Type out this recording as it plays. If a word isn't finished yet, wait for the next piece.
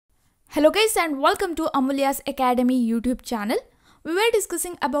Hello guys and welcome to Amulya's Academy YouTube channel. We were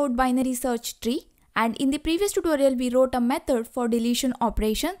discussing about binary search tree, and in the previous tutorial we wrote a method for deletion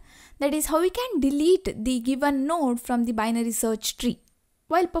operation, that is how we can delete the given node from the binary search tree.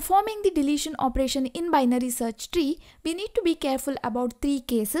 While performing the deletion operation in binary search tree, we need to be careful about three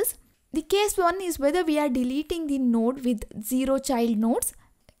cases. The case 1 is whether we are deleting the node with 0 child nodes.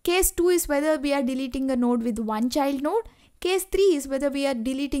 Case 2 is whether we are deleting a node with 1 child node. Case 3 is whether we are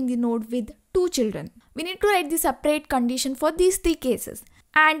deleting the node with 2 children. We need to write the separate condition for these three cases.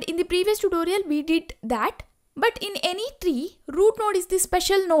 And in the previous tutorial we did that. But in any tree, root node is the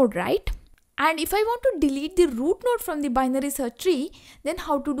special node, right? And if I want to delete the root node from the binary search tree, then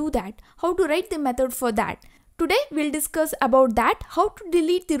how to do that? How to write the method for that? Today we'll discuss about that, how to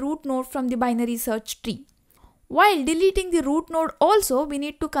delete the root node from the binary search tree. While deleting the root node also, we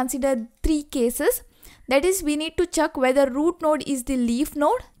need to consider three cases. That is, we need to check whether root node is the leaf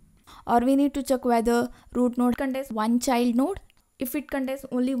node, or we need to check whether root node contains one child node. If it contains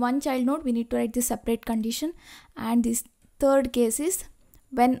only one child node, we need to write the separate condition. And this third case is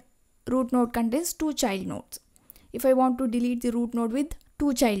when root node contains two child nodes. If I want to delete the root node with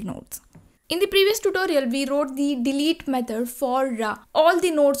two child nodes. In the previous tutorial, we wrote the delete method for all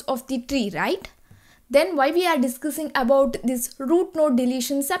the nodes of the tree, right? Then why we are discussing about this root node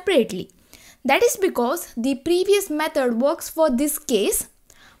deletion separately? That is because the previous method works for this case,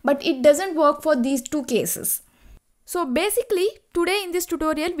 but it doesn't work for these two cases. So basically, today in this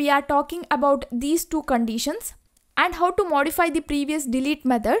tutorial, we are talking about these two conditions and how to modify the previous delete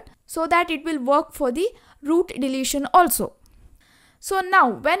method so that it will work for the root deletion also. So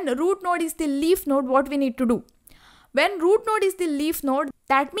now, when root node is the leaf node, what we need to do? When root node is the leaf node,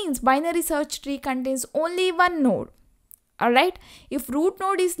 that means binary search tree contains only one node. Alright, if root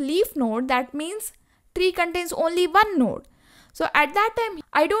node is leaf node, that means tree contains only one node. So at that time,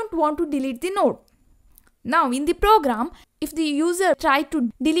 I don't want to delete the node. Now in the program, if the user tries to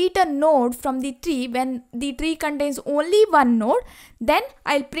delete a node from the tree when the tree contains only one node, then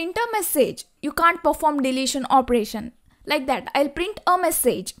I'll print a message. You can't perform deletion operation. Like that, I'll print a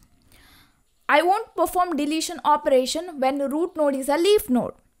message. I won't perform deletion operation when root node is a leaf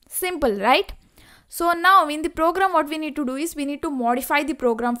node. Simple, right? So now in the program, what we need to do is we need to modify the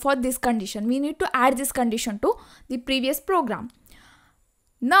program for this condition. We need to add this condition to the previous program.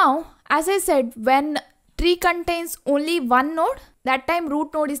 Now, as I said, when tree contains only one node, that time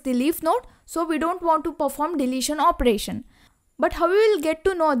root node is the leaf node. So we don't want to perform deletion operation. But how we will get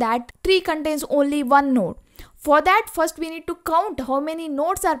to know that tree contains only one node? For that, first we need to count how many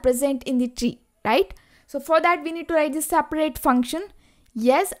nodes are present in the tree, right? So for that, we need to write this separate function.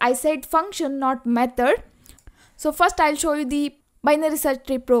 Yes, I said function, not method. So first I'll show you the binary search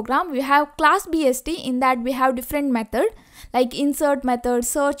tree program. We have class BST. In that we have different method like insert method,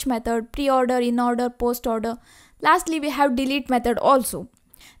 search method, pre-order, in-order, post-order. Lastly, we have delete method also.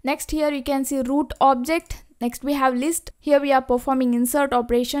 Next here you can see root object. Next we have list. Here we are performing insert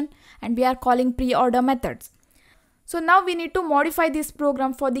operation and we are calling pre-order methods. So now we need to modify this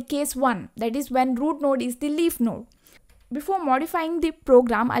program for the case 1. That is when root node is the leaf node. Before modifying the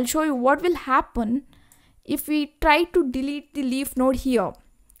program, I'll show you what will happen if we try to delete the leaf node here,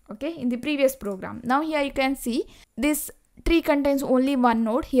 okay, in the previous program. Now here you can see this tree contains only one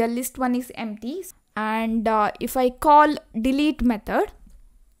node. Here list 1 is empty. And if I call delete method,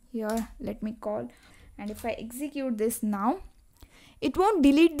 here let me call, and if I execute this now, it won't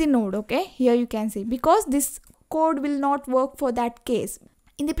delete the node, okay. Here you can see, because this code will not work for that case.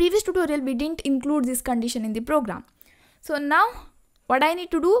 In the previous tutorial, we didn't include this condition in the program. So now what I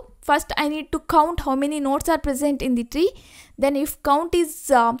need to do, first I need to count how many nodes are present in the tree. Then if count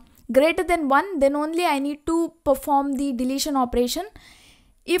is greater than 1, then only I need to perform the deletion operation.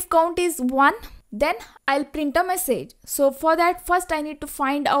 If count is 1, then I'll print a message. So for that, first I need to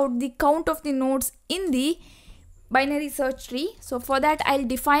find out the count of the nodes in the binary search tree. So for that, I'll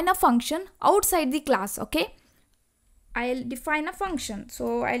define a function outside the class, okay. I'll define a function.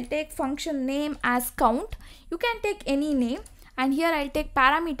 So I'll take function name as count. You can take any name, and here I'll take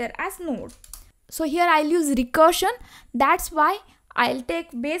parameter as node. So here I'll use recursion. That's why I'll take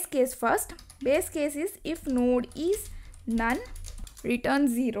base case first. Base case is if node is none, return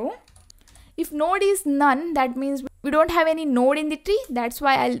 0. If node is none, that means we don't have any node in the tree. That's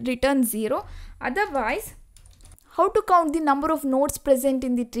why I'll return 0. Otherwise, how to count the number of nodes present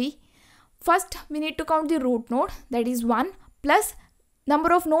in the tree? First, we need to count the root node, that is 1, plus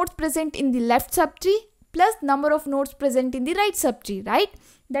number of nodes present in the left subtree, plus number of nodes present in the right subtree, right?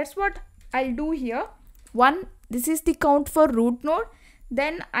 That's what I'll do here. 1, this is the count for root node.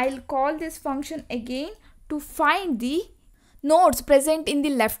 Then I'll call this function again to find the nodes present in the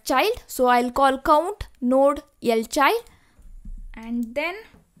left child. So I'll call count node L child, and then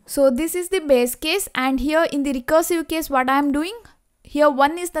so this is the base case, and here in the recursive case what I am doing here,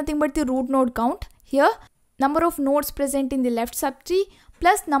 1 is nothing but the root node count. Here number of nodes present in the left subtree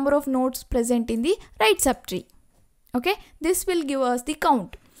plus number of nodes present in the right subtree. Okay, this will give us the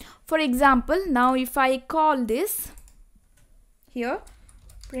count. For example, now if I call this here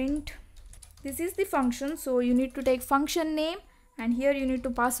print, this is the function, so you need to take function name, and here you need to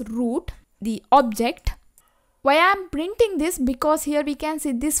pass root, the object. Why I am printing this? Because here we can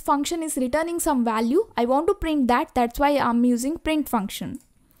see this function is returning some value. I want to print that, that's why I am using print function.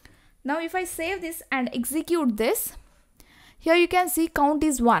 Now if I save this and execute this, here you can see count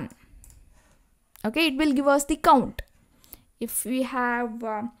is 1. Okay, it will give us the count. If we have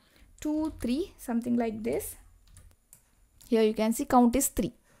 2, 3, something like this, here you can see count is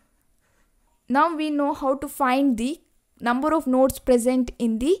 3. Now we know how to find the number of nodes present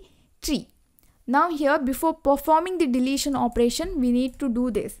in the tree. Now here, before performing the deletion operation, we need to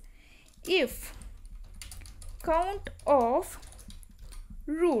do this. If count of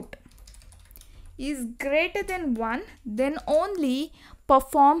root is greater than 1, then only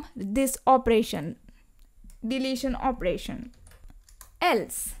perform this operation, deletion operation.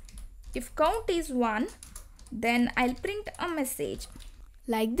 Else, if count is 1, then I'll print a message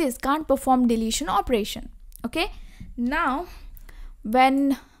like this, can't perform deletion operation. Okay, now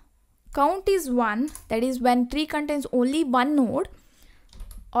when count is 1, that is when tree contains only one node,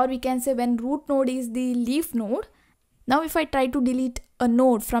 or we can say when root node is the leaf node. Now if I try to delete a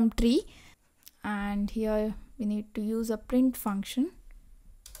node from tree, and here we need to use a print function.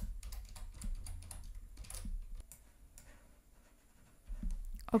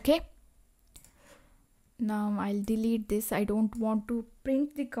 Okay, now I'll delete this. I don't want to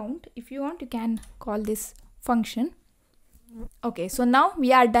print the count. If you want, you can call this function. Okay, so now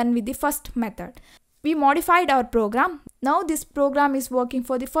we are done with the first method. We modified our program. Now this program is working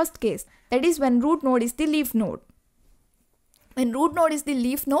for the first case, that is when root node is the leaf node. When root node is the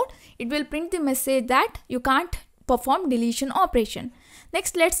leaf node, it will print the message that you can't perform deletion operation.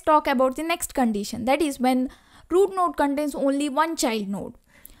 Next, let's talk about the next condition, that is when root node contains only one child node.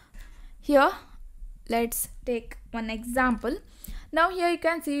 Here let's take one example. Now here you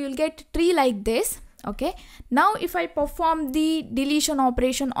can see you will get tree like this. Okay, now if I perform the deletion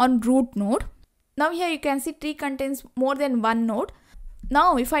operation on root node, now here you can see tree contains more than one node.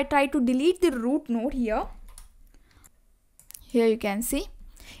 Now if I try to delete the root node here you can see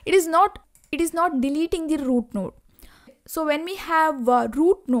it is not deleting the root node. So when we have a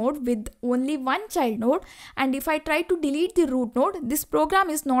root node with only one child node, and if I try to delete the root node, this program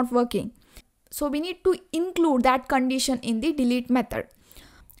is not working. So we need to include that condition in the delete method.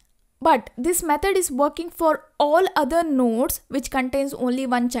 But this method is working for all other nodes which contains only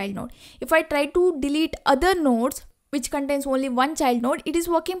one child node. If I try to delete other nodes which contains only one child node, it is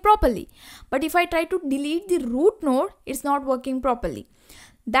working properly. But if I try to delete the root node, it's not working properly.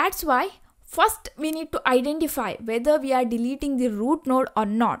 That's why first we need to identify whether we are deleting the root node or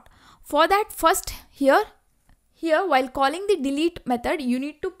not. For that, first here while calling the delete method, you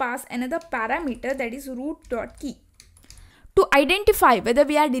need to pass another parameter, that is root.key. To identify whether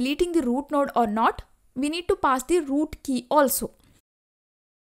we are deleting the root node or not, we need to pass the root key also.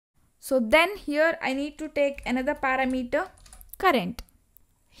 So then here I need to take another parameter, current.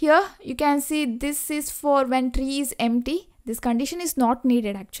 Here you can see this is for when tree is empty. This condition is not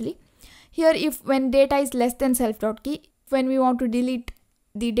needed actually. Here if when data is less than self.key, when we want to delete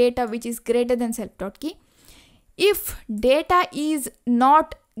the data which is greater than self.key. If data is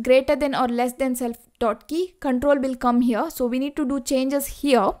not greater than or less than self.key, control will come here. So we need to do changes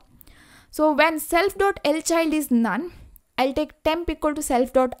here. So when self.lchild is none, I'll take temp equal to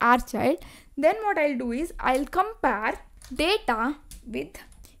self.rchild. Then what I'll do is I'll compare data with,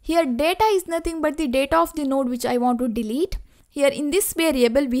 here data is nothing but the data of the node which I want to delete. Here in this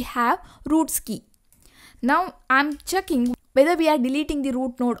variable we have roots key. Now I'm checking whether we are deleting the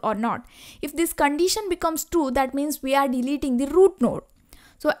root node or not. If this condition becomes true, that means we are deleting the root node.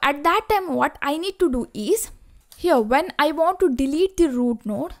 So at that time what I need to do is, here when I want to delete the root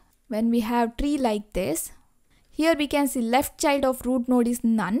node, when we have tree like this, here we can see left child of root node is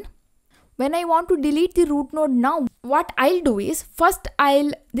none. When I want to delete the root node now, what I'll do is, first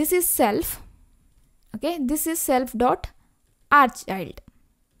this is self, okay, this is self.rchild.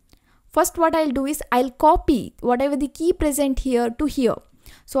 First what I'll do is I'll copy whatever the key present here to here.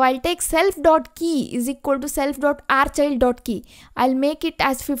 So I'll take self.key is equal to self.rchild.key. I'll make it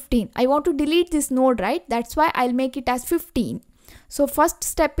as 15. I want to delete this node, right? That's why I'll make it as 15. So first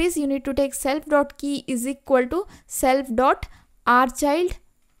step is you need to take self.key is equal to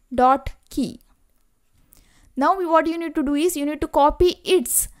self.rchild.key. Now what you need to do is you need to copy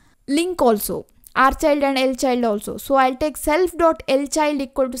its link also, rchild and lchild also. So I'll take self.lchild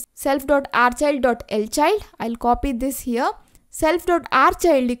equal to self.rchild.lchild. I'll copy this here.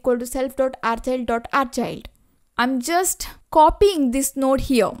 Self.rchild equal to self.rchild.rchild. I'm just copying this node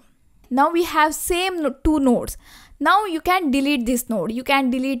here. Now we have same two nodes. Now you can delete this node. You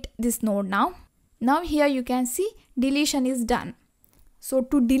can delete this node now. Now here you can see deletion is done. So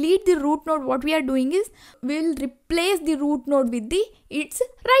to delete the root node, what we are doing is we will replace the root node with its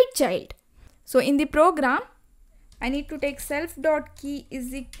right child. So in the program, I need to take self.key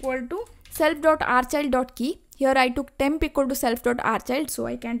is equal to self.rchild.key. Here I took temp equal to self.rchild. So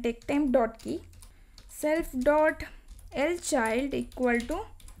I can take temp.key. Self.lchild equal to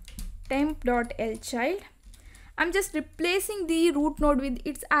temp.lchild. I'm just replacing the root node with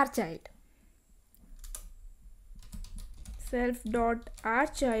its rchild.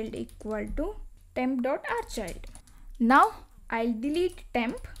 Self.rchild equal to temp.rchild. Now I'll delete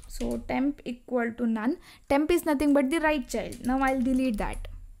temp. So temp equal to none. Temp is nothing but the right child. Now I'll delete that.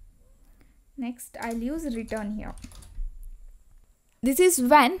 Next I'll use return here. This is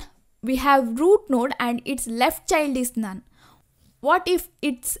when we have root node and its left child is none. What if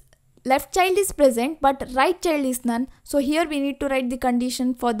its left child is present but right child is none? So here we need to write the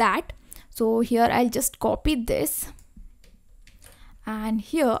condition for that. So here I'll just copy this, and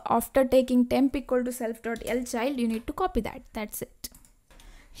here after taking temp equal to self.lchild you need to copy that. That's it.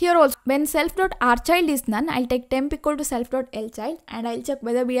 Here also when self.rchild is none, I'll take temp equal to self.lchild and I'll check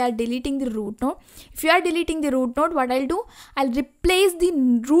whether we are deleting the root node. If you are deleting the root node, what I'll do, I'll replace the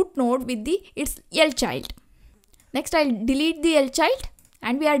root node with its lchild. Next I'll delete the lchild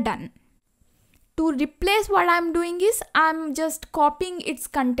and we are done. To replace, what I'm doing is I'm just copying its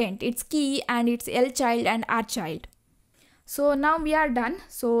content, its key and its lchild and rchild. So now we are done.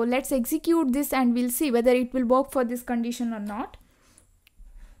 So let's execute this and we'll see whether it will work for this condition or not.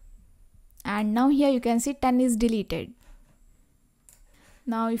 And now here you can see 10 is deleted.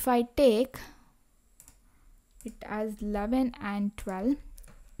 Now if I take it as 11 and 12,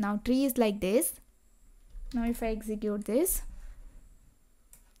 now tree is like this. Now if I execute this,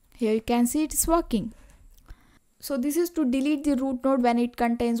 here you can see it is working. So this is to delete the root node when it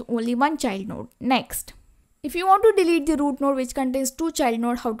contains only one child node. Next, if you want to delete the root node which contains two child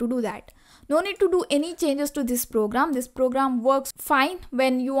node, how to do that? No need to do any changes to this program. This program works fine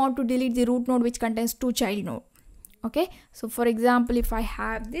when you want to delete the root node which contains two child node. Okay, so for example, if I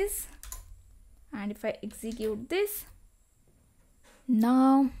have this and if I execute this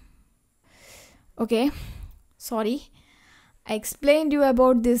now, okay, sorry, I explained you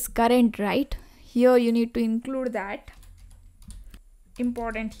about this current, right? Here you need to include that.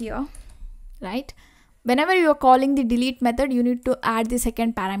 Important here, right? Whenever you are calling the delete method, you need to add the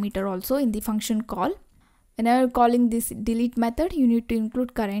second parameter also in the function call. Whenever calling this delete method, you need to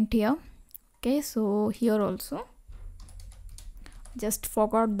include current here. Okay, so here also, just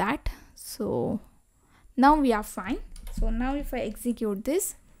forgot that. So now we are fine. So now if I execute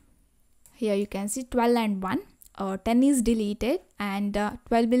this, here you can see 12 and 1. 10 is deleted and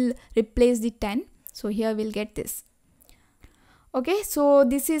 12 will replace the 10. So here we'll get this. Okay, so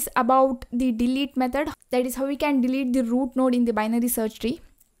this is about the delete method. That is how we can delete the root node in the binary search tree.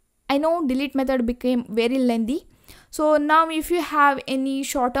 I know delete method became very lengthy. So now if you have any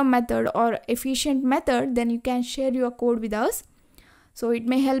shorter method or efficient method, then you can share your code with us. So it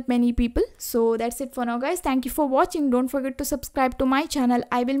may help many people. So that's it for now, guys. Thank you for watching. Don't forget to subscribe to my channel.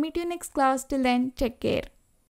 I will meet you next class. Till then, take care.